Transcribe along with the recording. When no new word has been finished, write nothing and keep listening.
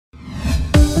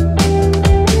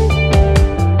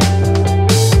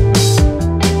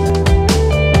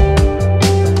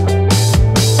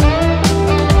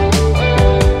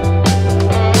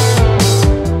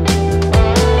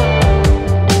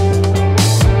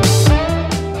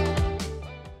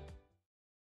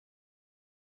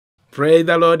Praise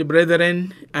the Lord,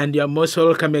 brethren, and you are most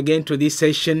welcome again to this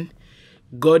session.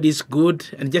 God is good,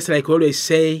 and just like I always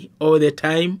say, all the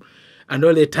time, and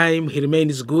all the time He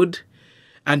remains good,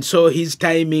 and so His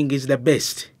timing is the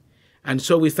best. And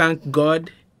so we thank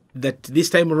God that this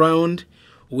time around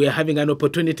we are having an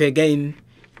opportunity again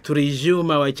to resume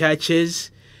our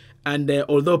churches, and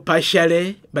although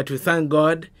partially, but we thank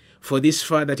God for this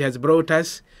far that He has brought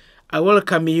us. I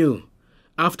welcome you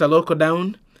after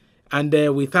lockdown. And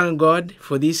we thank God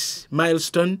for this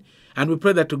milestone, and we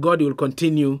pray that God will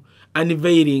continue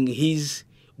unveiling His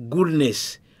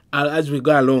goodness as we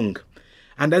go along.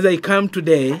 And as I come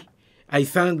today, I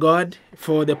thank God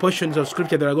for the portions of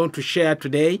Scripture that I'm going to share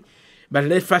today.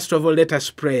 But first of all, let us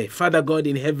pray. Father God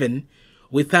in heaven,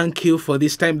 we thank You for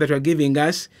this time that You are giving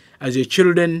us as Your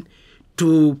children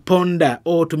to ponder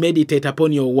or to meditate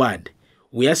upon Your word.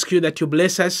 We ask You that You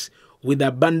bless us with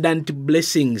abundant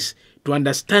blessings to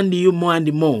understand You more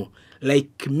and more,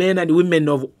 like men and women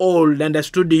of old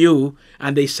understood You,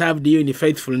 and they served You in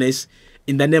faithfulness,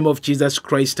 in the name of Jesus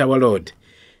Christ our Lord.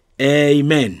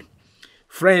 Amen.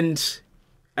 Friends,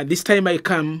 at this time I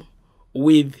come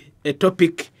with a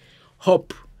topic,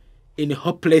 hope in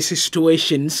hopeless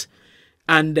situations,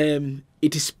 and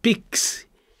it speaks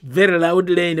very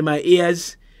loudly in my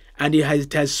ears, and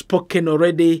it has spoken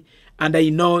already, and I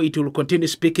know it will continue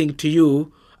speaking to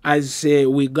you as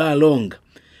we go along.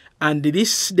 And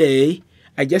this day,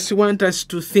 I just want us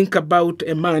to think about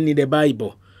a man in the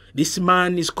Bible. This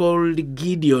man is called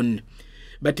Gideon.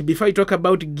 But before I talk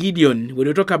about Gideon, when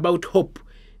we talk about hope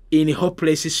in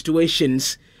hopeless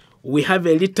situations, we have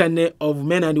a litany of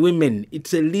men and women.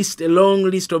 It's a long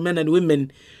list of men and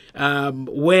women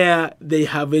where they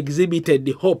have exhibited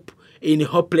hope in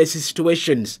hopeless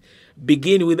situations.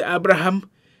 Begin with Abraham.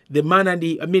 That man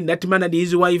and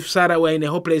his wife Sarah were in a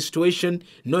hopeless situation,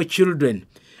 no children.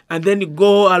 And then you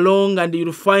go along and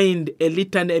you'll find a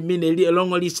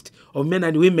long list of men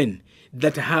and women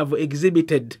that have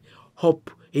exhibited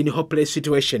hope in hopeless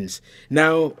situations.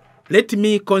 Now, let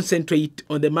me concentrate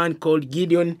on the man called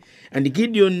Gideon. And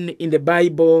Gideon in the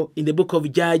Bible, in the book of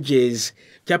Judges,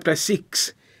 chapter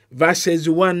 6, verses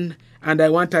 1, and I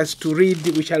want us to read,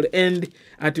 we shall end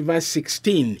at verse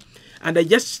 16. And I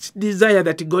just desire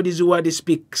that God's word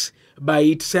speaks by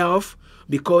itself,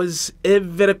 because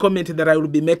every comment that I will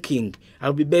be making,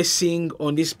 I'll be basing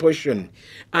on this portion.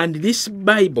 And this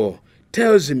Bible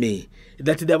tells me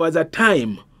that there was a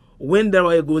time when there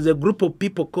was a group of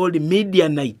people called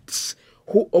Midianites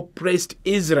who oppressed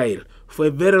Israel for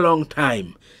a very long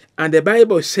time. And the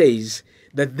Bible says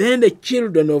that then the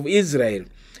children of Israel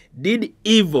did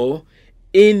evil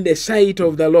in the sight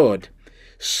of the Lord.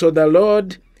 So the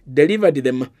Lord delivered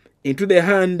them into the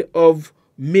hand of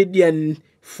Midian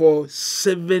for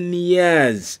 7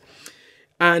 years.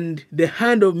 And the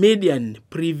hand of Midian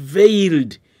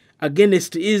prevailed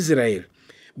against Israel.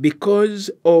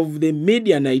 Because of the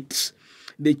Midianites,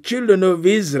 the children of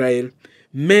Israel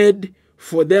made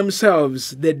for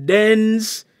themselves the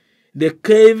dens, the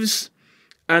caves,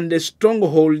 and the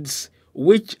strongholds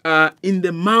which are in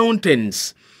the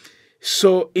mountains.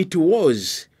 So it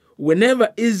was,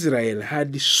 whenever Israel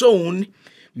had sown,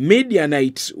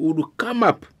 Midianites would come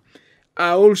up,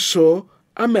 also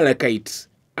Amalekites,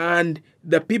 and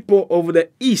the people of the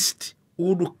east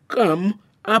would come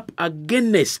up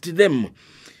against them.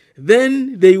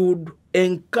 Then they would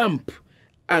encamp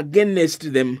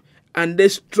against them and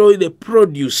destroy the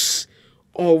produce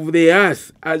of the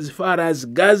earth as far as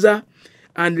Gaza,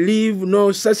 and leave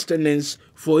no sustenance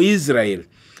for Israel,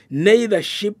 neither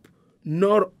sheep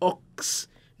nor ox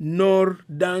nor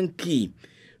donkey.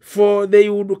 For they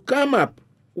would come up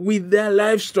with their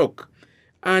livestock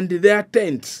and their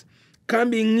tents,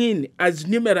 coming in as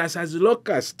numerous as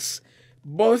locusts.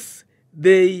 Both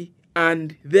they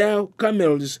and their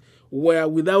camels were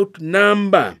without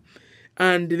number,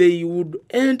 and they would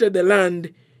enter the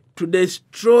land to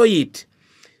destroy it.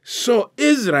 So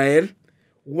Israel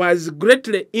was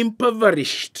greatly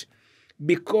impoverished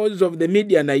because of the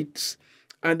Midianites,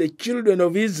 and the children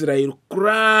of Israel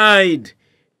cried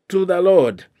to the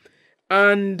Lord.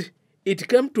 And it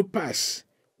came to pass,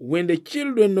 when the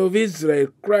children of Israel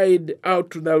cried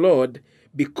out to the Lord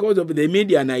because of the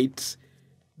Midianites,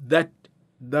 that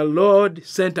the Lord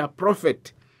sent a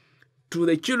prophet to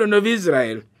the children of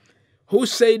Israel, who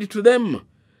said to them,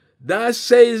 "Thus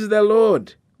says the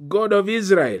Lord, God of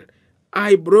Israel,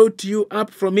 I brought you up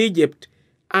from Egypt,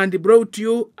 and brought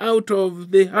you out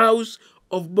of the house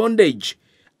of bondage,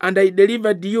 and I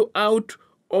delivered you out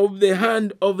of the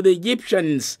hand of the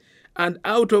Egyptians, and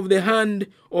out of the hand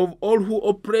of all who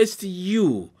oppressed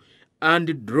you,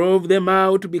 and drove them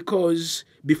out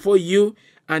before you,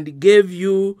 and gave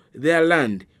you their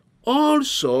land.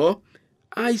 Also,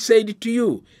 I said to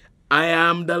you, I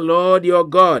am the Lord your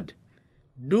God.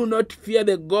 Do not fear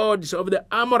the gods of the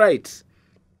Amorites,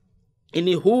 in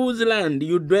whose land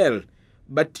you dwell,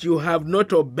 but you have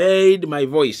not obeyed my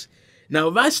voice. Now,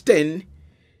 verse 10,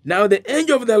 now the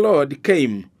angel of the Lord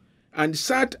came and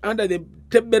sat under the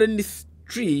terebinth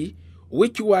tree,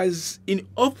 which was in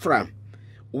Ophrah,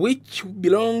 which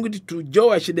belonged to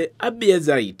Joash the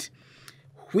Abiezrite,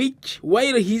 which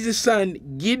while his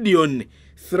son Gideon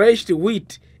threshed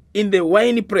wheat in the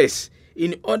winepress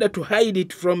in order to hide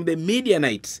it from the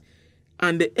Midianites.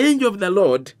 And the angel of the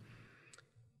Lord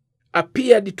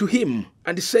appeared to him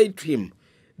and said to him,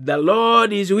 the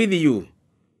Lord is with you,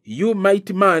 you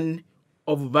mighty man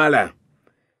of valor.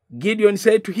 Gideon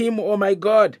said to him, oh my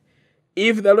God,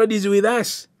 if the Lord is with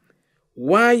us,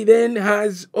 why then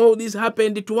has all this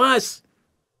happened to us?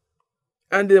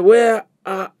 And where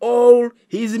are all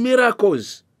his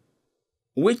miracles,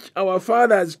 which our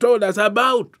fathers told us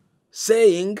about,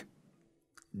 saying,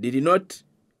 did not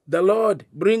the Lord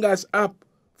bring us up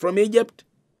from Egypt?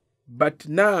 But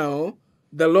now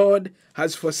the Lord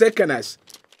has forsaken us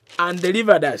and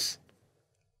delivered us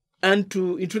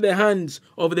into the hands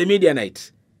of the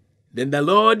Midianites. Then the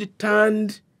Lord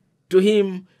turned to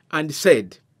him and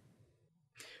said,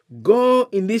 go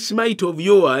in this might of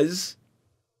yours,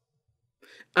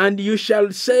 and you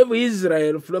shall save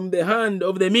Israel from the hand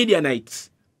of the Midianites.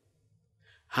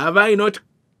 Have I not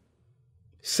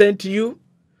sent you?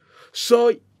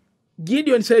 So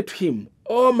Gideon said to him,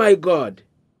 oh my God,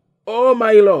 oh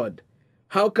my Lord,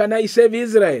 how can I save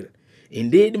Israel?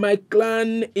 Indeed, my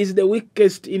clan is the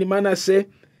weakest in Manasseh,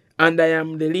 and I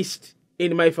am the least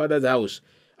in my father's house.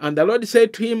 And the Lord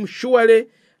said to him, surely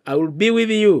I will be with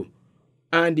you,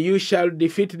 and you shall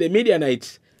defeat the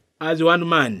Midianites as one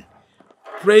man.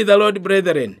 Praise the Lord,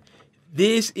 brethren.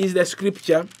 This is the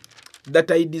scripture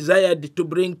that I desired to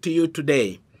bring to you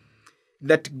today,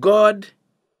 that God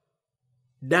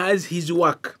does his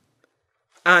work,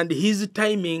 and his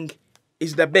timing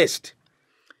is the best.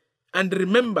 And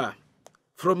remember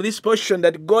from this portion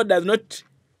that God does not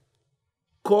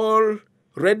call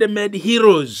ready-made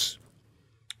heroes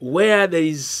where there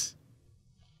is,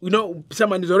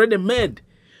 someone is already made.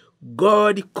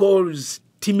 God calls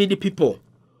timid people,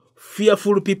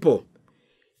 fearful people,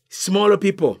 smaller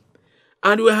people.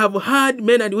 And we have heard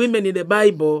men and women in the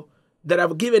Bible that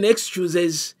have given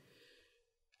excuses.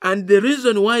 And the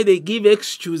reason why they give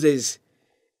excuses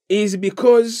is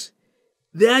because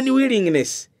their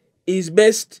unwillingness is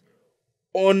based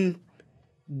on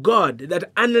God,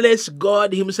 that unless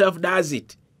God himself does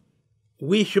it,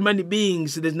 we human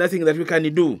beings, there's nothing that we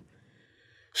can do.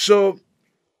 So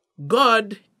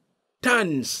God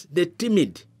turns the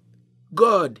timid,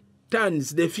 God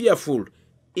turns the fearful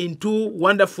into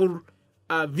wonderful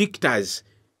victors.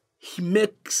 He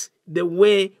makes the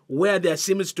way where there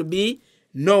seems to be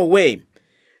no way.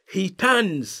 He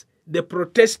turns the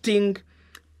protesting,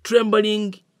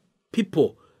 trembling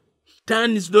people. He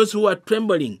turns those who are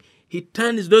trembling. He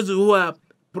turns those who are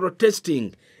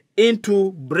protesting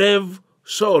into brave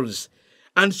souls.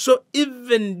 And so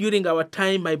even during our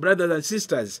time, my brothers and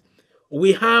sisters,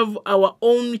 we have our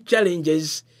own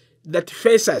challenges that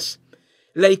face us,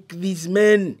 like these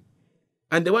men.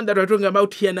 And the one that we're talking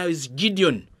about here now is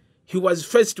Gideon. He was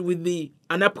faced with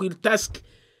an uphill task.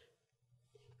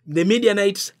 The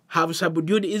Midianites have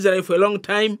subdued Israel for a long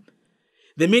time.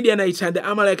 The Midianites and the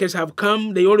Amalekites have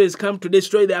come. They always come to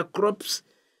destroy their crops,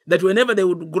 that whenever they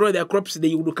would grow their crops,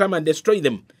 they would come and destroy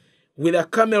them with their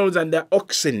camels and their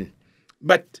oxen.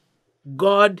 But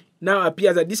God now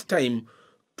appears at this time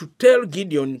to tell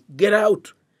Gideon, get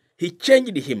out. He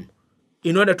changed him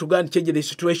in order to go and change the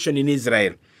situation in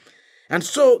Israel. And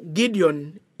so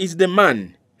Gideon is the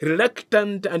man,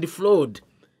 reluctant and flawed,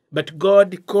 but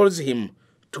God calls him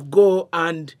to go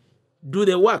and do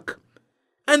the work.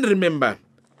 And remember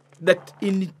that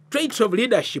in traits of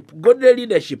leadership, godly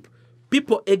leadership,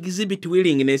 people exhibit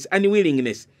willingness and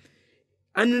unwillingness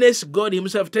unless God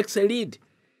himself takes a lead.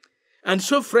 And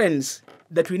so, friends,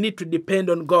 that we need to depend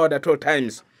on God at all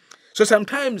times. So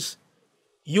sometimes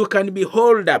you can be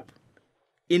hauled up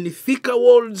in thicker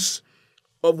walls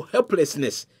of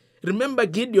helplessness. Remember,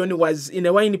 Gideon was in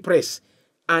a wine press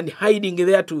and hiding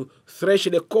there to thresh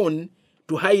the corn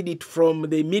to hide it from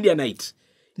the Midianites.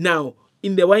 Now,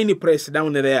 in the wine press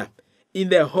down there, in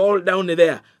the hole down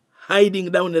there,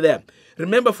 hiding down there.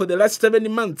 Remember, for the last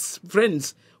 7 months,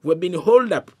 friends, we've been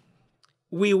hauled up.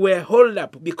 We were hauled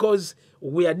up because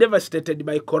we are devastated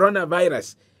by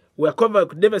coronavirus. We are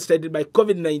devastated by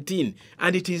COVID-19,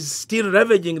 and it is still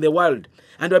ravaging the world.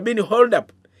 And we're being hauled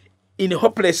up in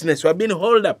hopelessness. We have been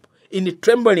held up in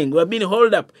trembling. We have been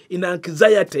held up in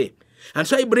anxiety. And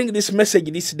so I bring this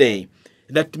message this day,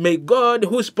 that may God,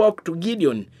 who spoke to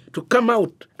Gideon to come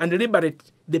out and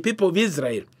liberate the people of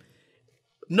Israel,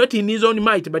 not in his own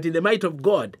might, but in the might of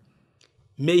God,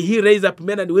 may he raise up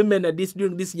men and women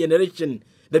during this generation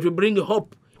that will bring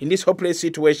hope in this hopeless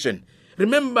situation.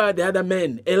 Remember the other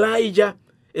men, Elijah.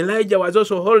 Elijah was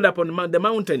also held up on the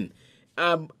mountain,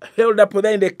 held up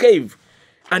there in the cave,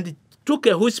 and it took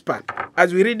a whisper,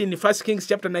 as we read in 1 Kings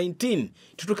chapter 19,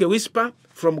 it took a whisper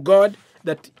from God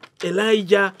that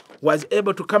Elijah was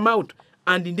able to come out.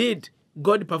 And indeed,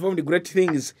 God performed great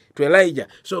things to Elijah.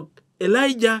 So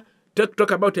Elijah, talk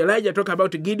about Elijah, talk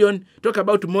about Gideon, talk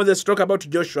about Moses, talk about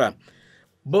Joshua.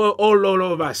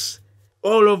 All of us,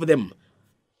 all of them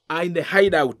are in the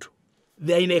hideout.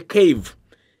 They are in a cave.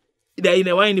 They are in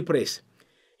a wine press.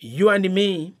 You and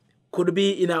me could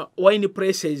be in our wine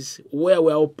presses where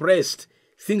we are oppressed.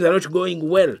 Things are not going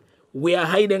well. We are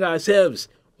hiding ourselves.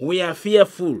 We are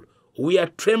fearful. We are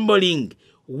trembling.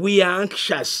 We are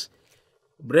anxious.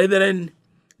 Brethren,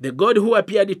 the God who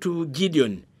appeared to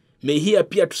Gideon, may he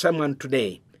appear to someone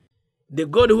today. The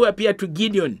God who appeared to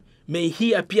Gideon, may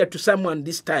he appear to someone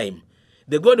this time.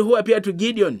 The God who appeared to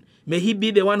Gideon, may he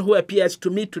be the one who appears to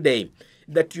me today.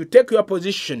 That you take your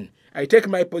position, I take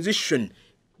my position.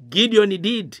 Gideon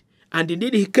did, and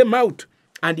indeed he came out,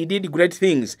 and he did great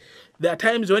things. There are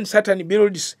times when Satan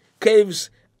builds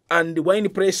caves and wine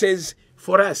presses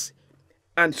for us,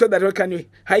 and so that we can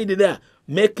hide there,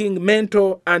 making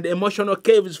mental and emotional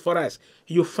caves for us.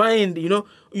 You find,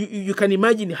 you can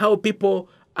imagine how people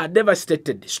are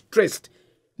devastated, stressed.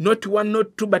 Not one,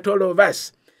 not two, but all of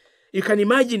us. You can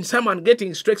imagine someone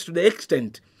getting stressed to the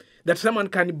extent that someone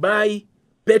can buy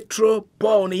petrol,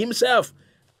 pour on himself,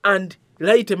 and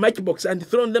light a matchbox and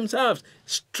throw on themselves.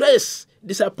 Stress,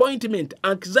 disappointment,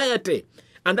 anxiety.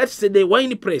 And that's the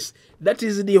wine press. That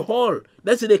is the hole.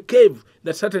 That's the cave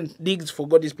that Satan digs for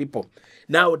God's people.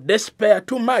 Now, despair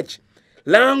too much,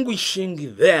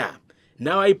 languishing there.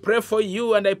 Now I pray for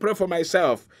you and I pray for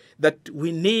myself that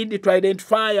we need to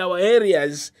identify our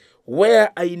areas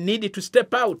where I need to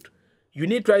step out. You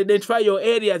need to identify your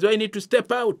areas where you need to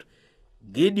step out.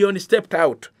 Gideon stepped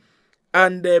out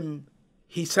and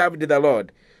he served the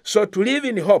Lord. So to live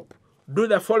in hope, do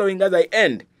the following as I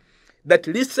end. That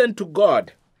listen to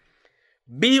God.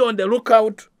 Be on the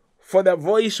lookout for the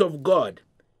voice of God.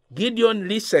 Gideon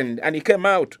listened and he came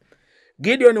out.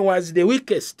 Gideon was the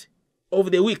weakest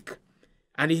of the weak.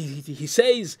 And he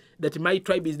says that my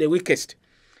tribe is the weakest.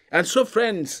 And so,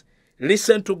 friends,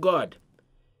 listen to God.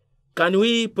 Can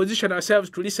we position ourselves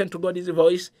to listen to God's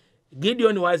voice?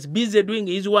 Gideon was busy doing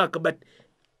his work, but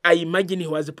I imagine he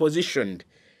was positioned.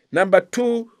 Number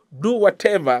two, do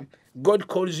whatever God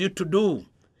calls you to do.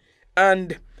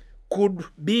 And could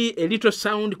be a little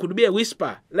sound, could be a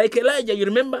whisper. Like Elijah, you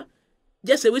remember?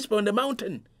 Just a whisper on the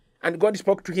mountain. And God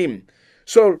spoke to him.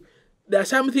 So there are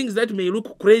some things that may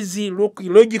look crazy, look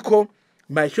illogical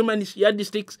by human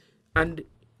yardsticks. And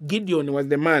Gideon was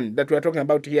the man that we are talking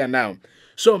about here now.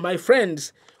 So my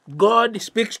friends, God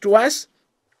speaks to us.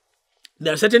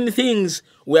 There are certain things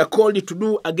we are called to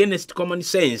do against common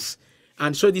sense.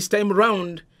 And so this time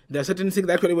around, there are certain things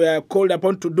that we are called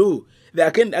upon to do. They are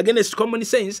against common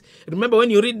sense. Remember when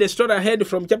you read the story ahead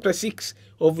from chapter 6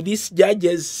 of these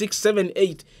Judges 6, 7,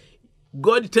 8,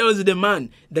 God tells the man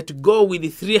that go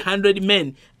with 300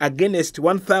 men against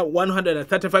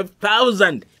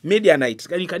 135,000 Midianites.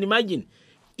 And you can imagine,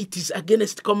 it is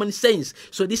against common sense.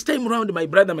 So this time around, my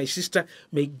brother, my sister,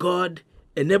 may God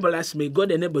enable us, may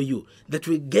God enable you, that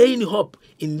we gain hope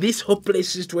in these hopeless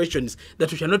situations,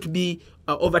 that we shall not be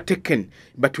overtaken,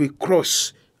 but we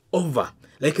cross over.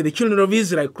 Like the children of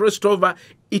Israel crossed over.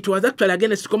 It was actually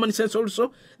against common sense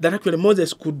also that actually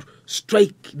Moses could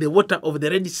strike the water of the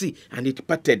Red Sea and it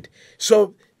parted.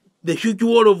 So the huge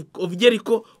wall of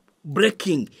Jericho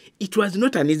breaking, it was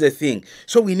not an easy thing.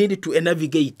 So we needed to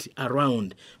navigate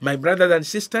around. My brothers and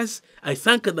sisters, I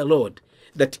thank the Lord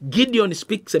that Gideon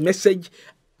speaks a message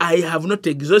I have not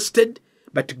exhausted,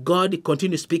 but God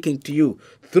continues speaking to you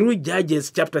through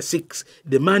Judges chapter 6,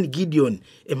 the man Gideon,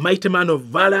 a mighty man of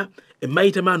valor, a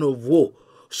mighty man of war.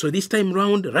 So this time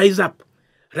round, rise up,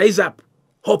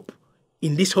 hope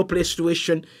in this hopeless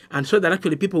situation, and so that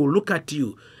actually people will look at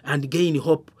you and gain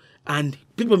hope, and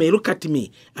people may look at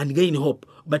me and gain hope,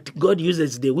 but God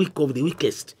uses the weak of the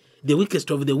weakest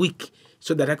of the weak,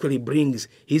 so that actually brings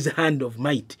his hand of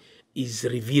might is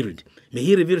revealed. May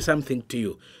he reveal something to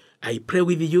you. I pray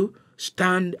with you,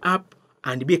 stand up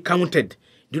and be counted.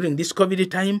 During this COVID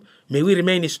time, may we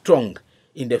remain strong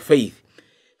in the faith.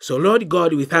 So Lord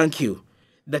God, we thank you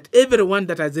that everyone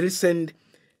that has listened,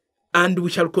 and we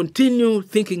shall continue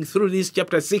thinking through this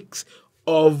chapter 6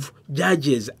 of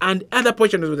Judges and other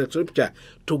portions of the scripture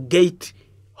to gain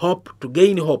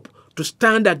hope, to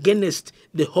stand against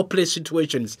the hopeless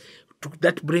situations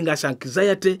that bring us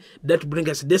anxiety, that bring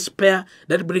us despair,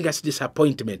 that bring us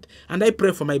disappointment. And I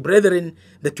pray for my brethren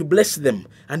that you bless them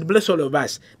and bless all of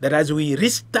us, that as we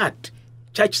restart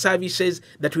church services,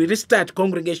 that we restart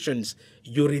congregations,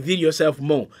 you reveal yourself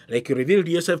more, like you revealed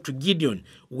yourself to Gideon.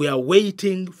 We are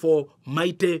waiting for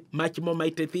much more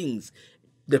mighty things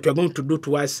that you are going to do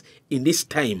to us in this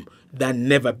time than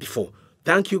never before.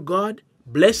 Thank you, God.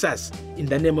 Bless us. In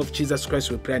the name of Jesus Christ,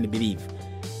 we pray and believe.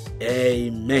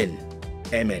 Amen.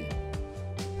 Amen.